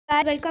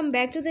guys, welcome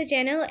back to the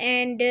channel.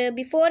 And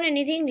before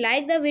anything,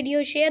 like the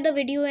video, share the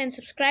video and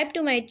subscribe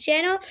to my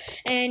channel.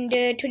 And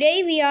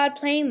today we are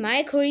playing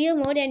my career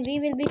mode and we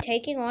will be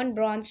taking on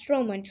Braun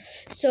Strowman.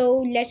 So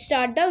let's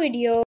start the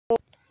video.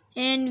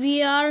 And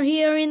we are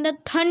here in the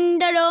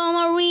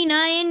Thunderdome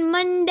Arena in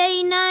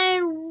Monday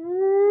Night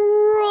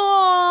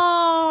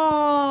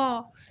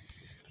Raw.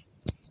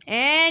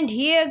 And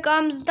here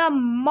comes the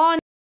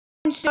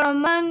monster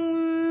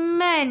among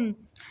men,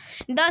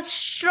 the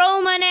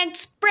Strowman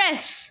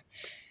Express,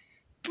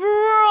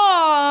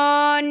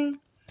 Braun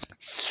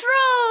Strowman.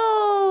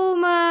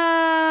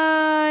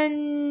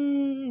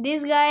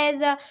 This guy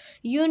is a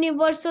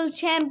Universal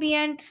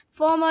Champion,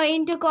 former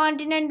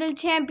Intercontinental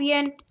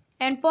Champion,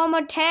 and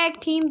former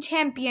Tag Team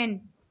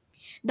Champion.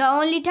 The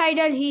only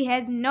title he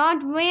has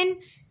not won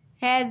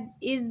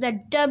is the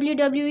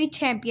WWE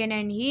Champion,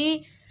 and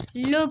he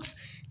looks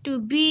to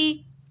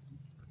be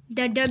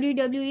the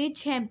WWE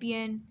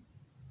Champion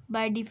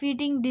by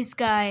defeating this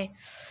guy,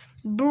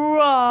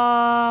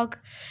 Brock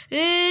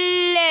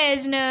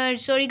Lesnar.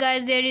 Sorry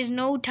guys, there is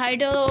no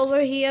title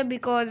over here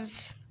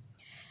because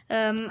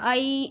in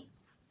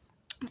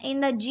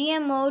the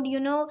GM mode,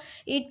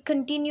 it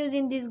continues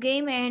in this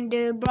game, and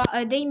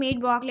they made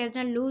Brock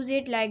Lesnar lose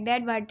it like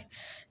that. But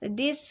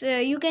this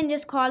you can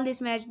just call this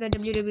match the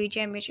WWE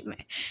Championship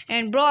match,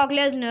 and Brock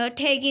Lesnar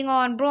taking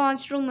on Braun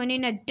Strowman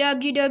in a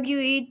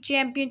WWE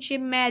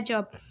Championship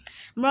matchup.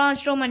 Braun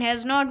Strowman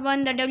has not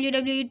won the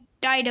WWE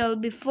title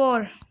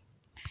before,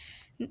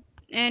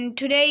 and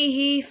today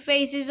he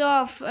faces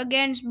off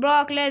against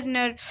Brock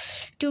Lesnar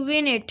to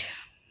win it.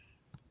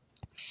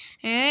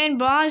 And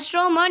Braun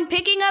Strowman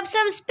picking up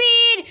some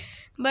speed,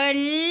 but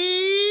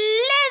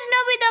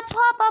Lesnar with a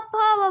pop-up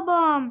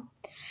powerbomb.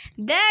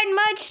 That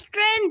much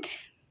strength.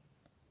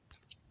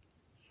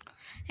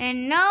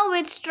 And now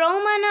with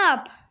Strowman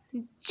up,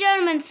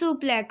 German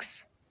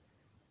suplex.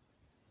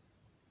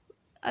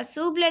 A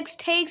suplex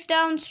takes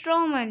down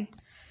Strowman.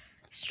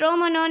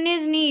 Strowman on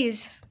his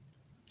knees.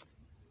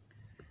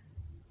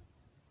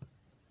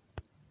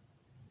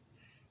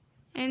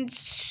 And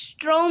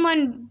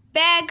Strowman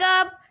back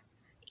up.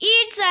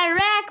 Eats a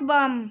rack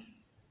bum.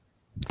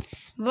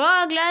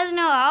 Brock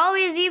Lesnar, how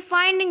is he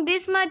finding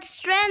this much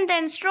strength?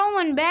 And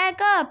Strowman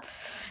back up.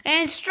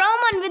 And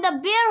Strowman with a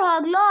bear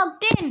hug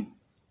locked in.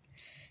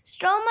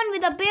 Strowman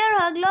with a bear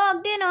hug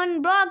locked in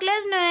on Brock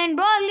Lesnar, and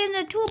Brock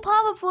Lesnar too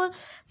powerful,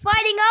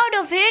 fighting out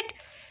of it.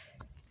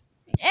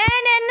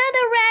 And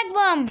another rack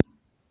bum.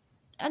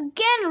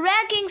 Again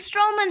racking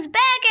Strowman's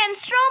back, and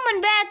Strowman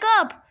back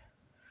up.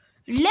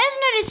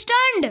 Lesnar is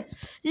stunned.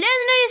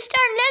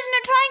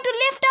 Lesnar trying to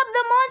lift up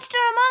the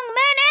monster among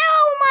men.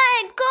 Oh my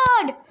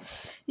God.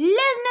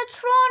 Lesnar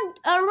thrown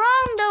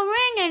around the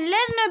ring, and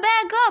Lesnar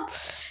back up.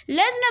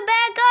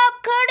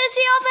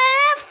 Courtesy of an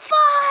F5.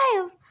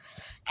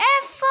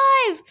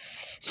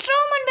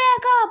 Strowman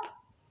back up.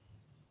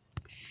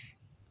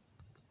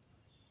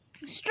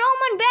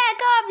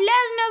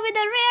 Lesnar with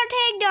a rare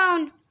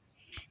takedown.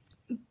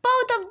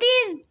 Both of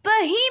these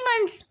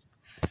behemoths.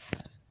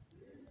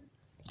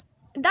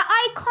 The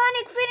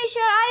iconic finisher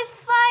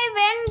I5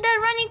 and the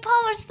running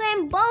power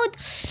slam, both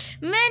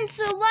men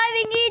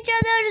surviving each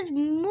other's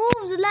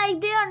moves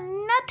like they are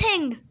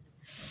nothing.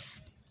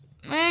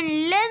 And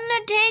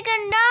Lesnar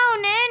taken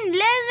down, and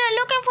Lesnar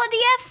looking for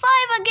the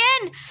F5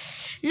 again.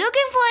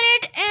 Looking for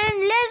it,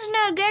 and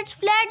Lesnar gets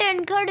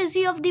flattened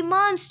courtesy of the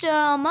monster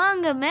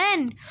among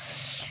men.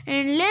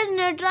 And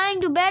Lesnar trying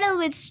to battle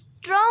with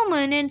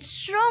Strowman, and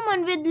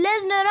Strowman with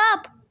Lesnar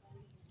up.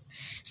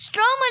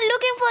 Strowman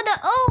looking for the...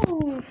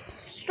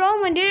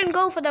 Strowman didn't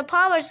go for the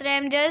power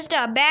slam, just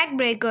a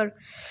backbreaker.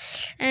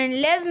 And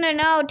Lesnar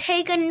now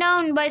taken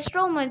down by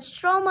Strowman.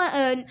 Braun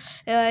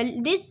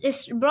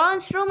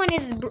Strowman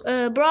is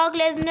Brock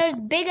Lesnar's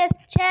biggest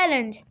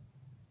challenge.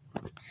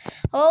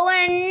 Oh,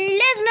 and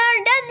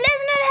does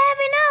Lesnar have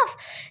enough?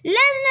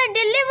 Lesnar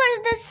delivers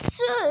the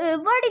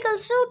vertical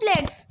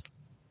suplex.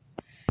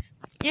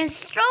 And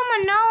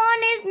Strowman now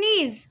on his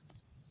knees.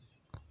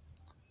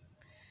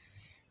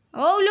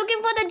 Oh,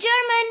 looking for the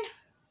German.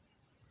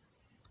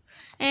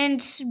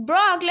 And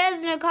Brock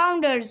Lesnar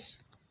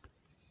counters.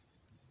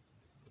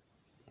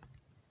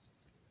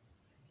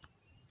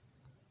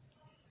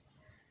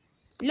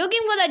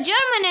 Looking for the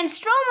German, and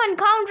Strowman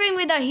countering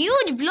with a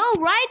huge blow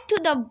right to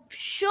the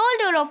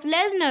shoulder of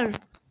Lesnar.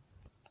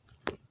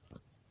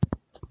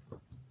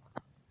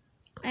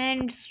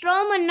 And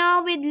Strowman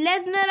now with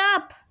Lesnar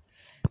up.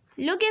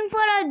 Looking for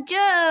a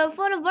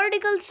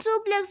vertical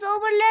suplex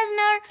over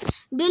Lesnar.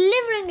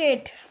 Delivering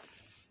it.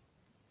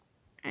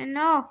 And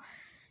now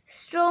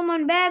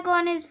Strowman back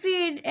on his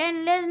feet,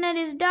 and Lesnar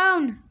is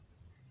down.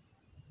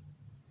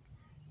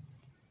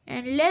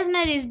 And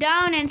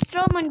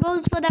Strowman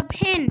goes for the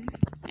pin.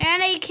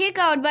 And a kick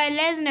out by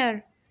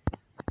Lesnar.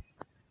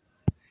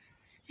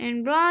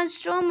 And Braun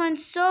Strowman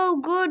so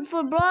good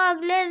for Brock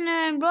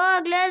Lesnar, and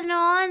Brock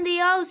Lesnar on the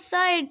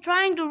outside,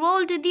 trying to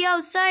roll to the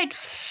outside.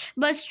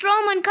 But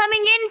Strowman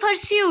coming in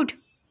pursuit.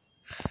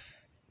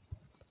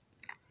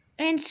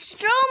 And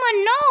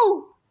Strowman,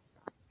 no!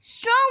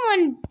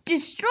 Strowman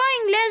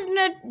destroying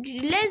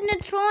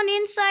Lesnar thrown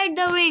inside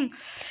the ring.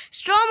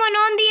 Strowman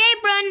on the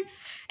apron.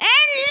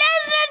 And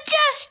Lesnar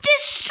just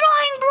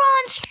destroying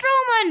Braun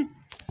Strowman.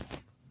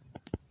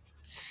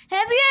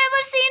 Have you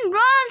ever seen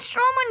Braun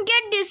Strowman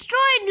get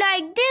destroyed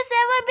like this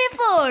ever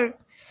before?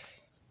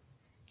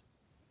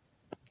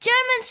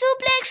 German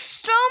suplex,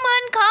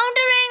 Strowman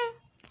countering.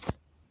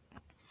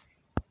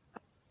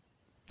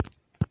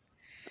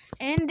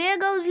 And there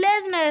goes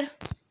Lesnar.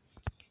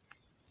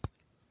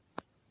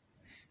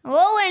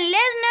 Oh, and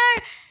Lesnar,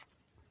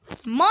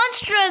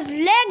 monstrous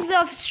legs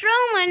of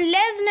Strowman,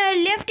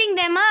 Lesnar lifting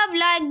them up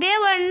like they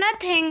were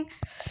nothing.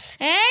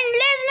 And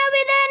Lesnar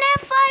with an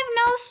F5,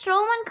 no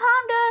Strowman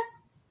counter.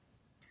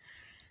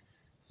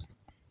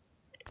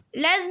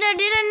 Lesnar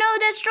didn't know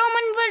that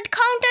Strowman would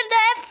counter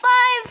the F5.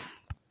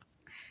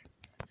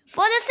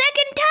 For the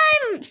second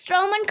time,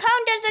 Strowman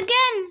counters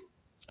again.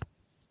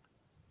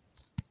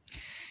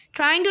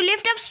 Trying to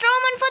lift up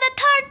Strowman for the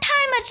third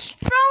time, but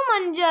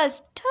Strowman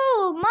just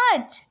too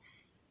much.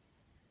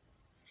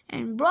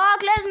 And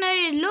Brock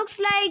Lesnar, it looks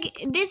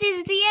like this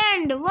is the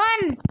end.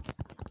 1,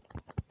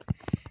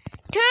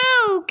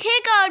 2,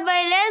 kick out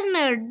by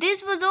Lesnar.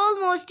 This was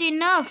almost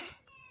enough.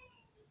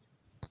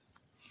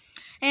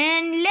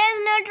 And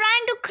Lesnar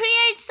trying to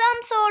create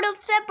some sort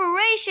of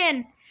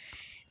separation,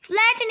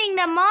 flattening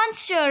the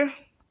monster.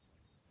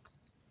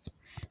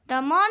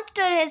 The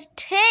monster has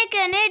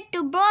taken it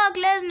to Brock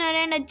Lesnar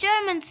and a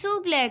German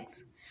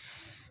suplex.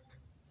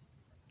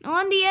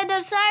 On the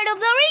other side of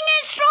the ring,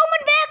 and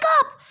Strowman back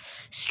up.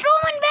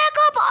 Strowman back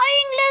up,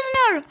 eyeing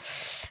Lesnar.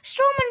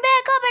 Strowman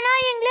back up and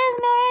eyeing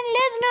Lesnar, and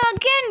Lesnar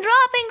again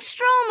dropping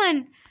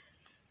Strowman.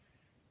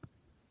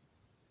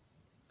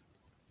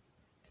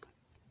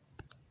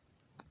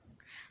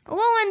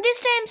 Oh, and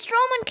this time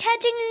Strowman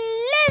catching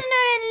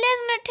Lesnar, and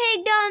Lesnar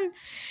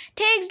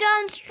takes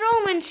down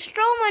Strowman.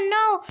 Strowman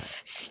now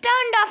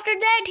stunned after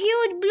that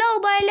huge blow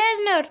by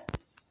Lesnar.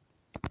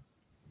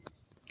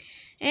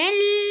 And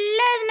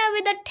Lesnar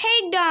with a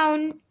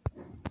takedown.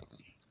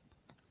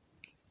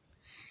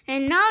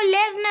 And now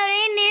Lesnar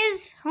in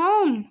his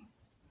home.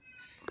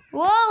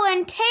 Whoa,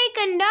 and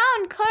taken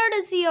down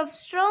courtesy of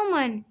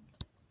Strowman.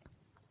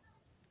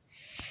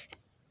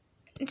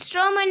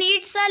 Strowman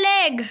eats a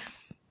leg.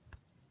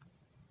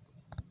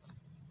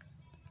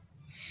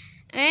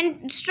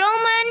 And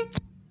Strowman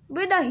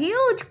with a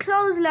huge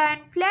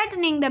clothesline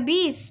flattening the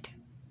beast.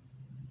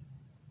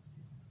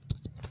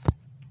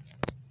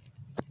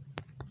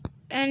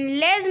 And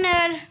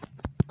Lesnar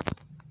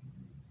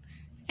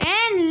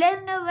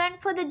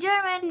went for the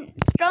German.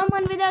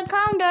 Strowman with a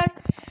counter.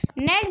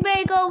 Neck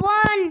breaker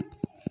 1,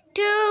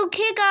 2,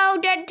 kick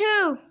out at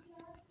 2.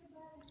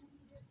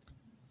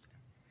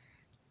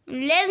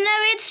 Lesnar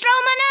with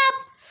Strowman up.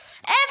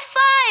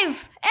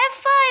 F5.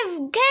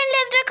 Can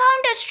Lesnar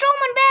counter?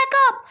 Strowman back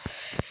up.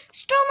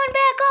 Strowman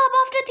back up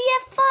after the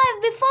F5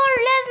 before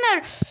Lesnar.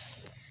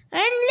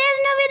 And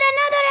Lesnar with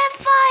another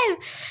F5.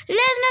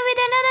 Lesnar with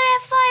another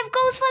F5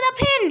 goes for the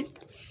pin.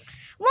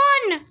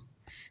 1.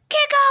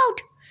 Kick out.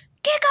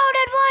 Kick out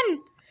at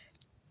 1.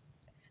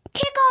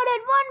 Kick out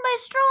at 1 by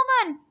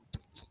Strowman.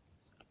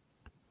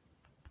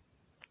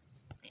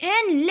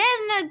 And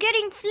Lesnar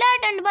getting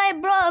flattened by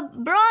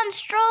Braun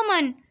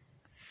Strowman.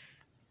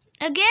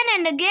 Again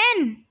and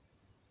again.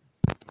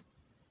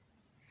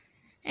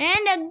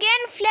 And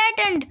again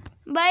flattened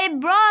by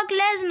Brock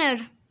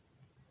Lesnar.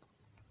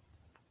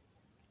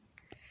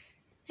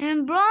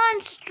 And Braun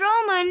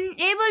Strowman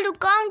able to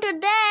counter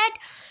that.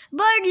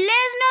 But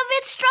Lesnar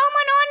with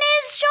Strowman on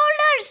his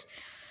shoulders.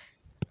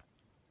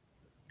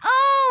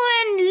 Oh,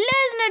 and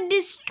Lesnar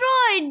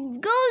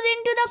destroyed. Goes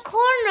into the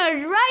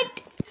corner.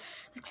 Right.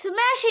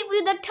 Smashing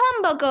with a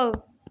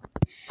turnbuckle.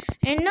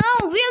 And now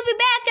we'll be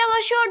back to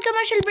our short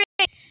commercial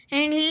break.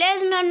 And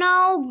Lesnar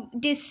now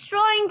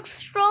destroying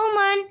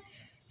Strowman.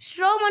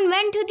 Strowman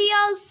went to the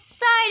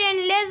outside and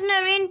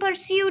Lesnar in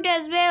pursuit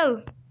as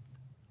well.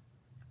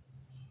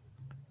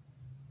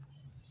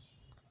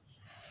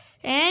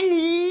 And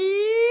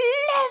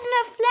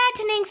Lesnar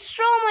flattening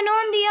Strowman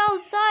on the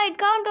outside.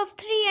 Count of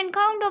 3 and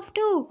count of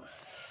 2.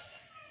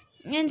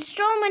 And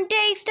Strowman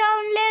takes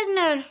down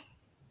Lesnar.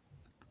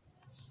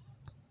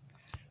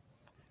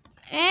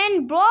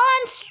 And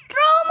Braun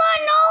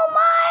Strowman, oh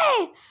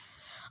my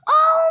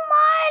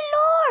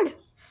lord!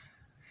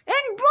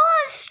 And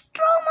Braun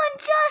Strowman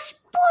just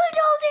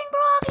bulldozing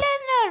Brock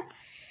Lesnar.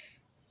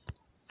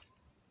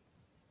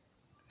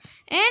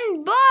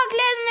 And Brock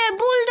Lesnar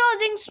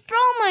bulldozing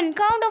Strowman.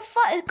 Count of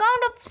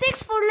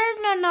 6 for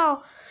Lesnar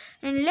now.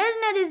 And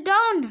Lesnar is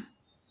down.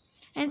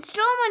 And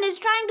Strowman is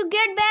trying to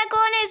get back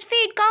on his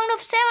feet. Count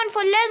of 7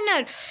 for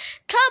Lesnar.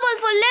 Trouble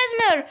for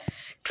Lesnar.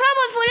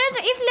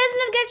 If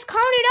Lesnar gets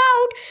counted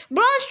out,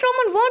 Braun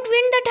Strowman won't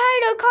win the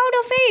title. Count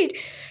of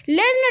 8.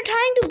 Lesnar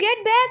trying to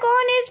get back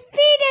on his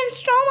feet and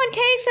Strowman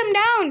takes him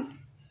down.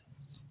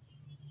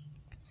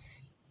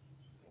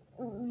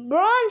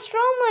 Braun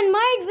Strowman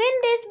might win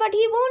this, but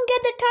he won't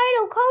get the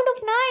title. Count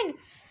of 9.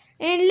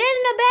 And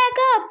Lesnar back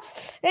up.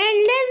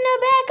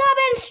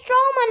 And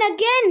Strowman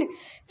again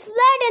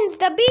flattens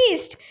the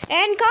beast.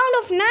 And count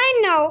of 9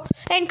 now.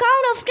 And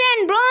count of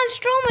 10. Braun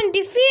Strowman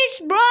defeats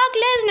Brock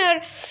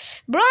Lesnar.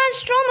 But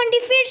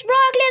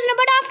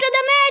after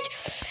the match,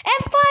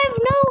 F5,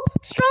 no.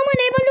 Strowman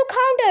able to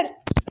counter.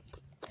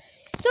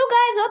 So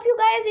guys, hope you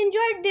guys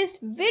enjoyed this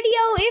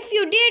video. If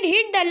you did,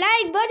 hit the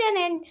like button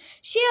and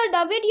share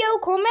the video.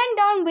 Comment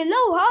down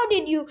below how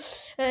did you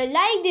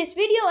like this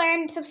video,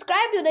 and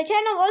subscribe to the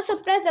channel. Also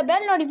press the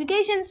bell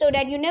notification so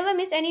that you never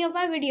miss any of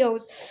my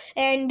videos.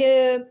 And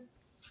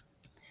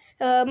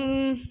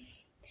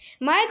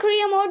my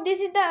career mode,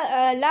 this is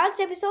the last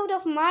episode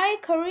of my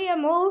career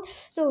mode.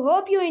 So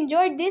hope you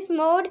enjoyed this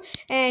mode,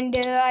 and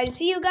I'll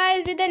see you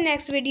guys with the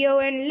next video.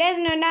 And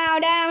Lesnar now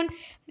down.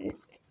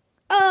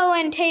 Oh,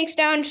 and takes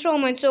down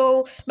Strowman.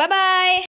 So, bye-bye.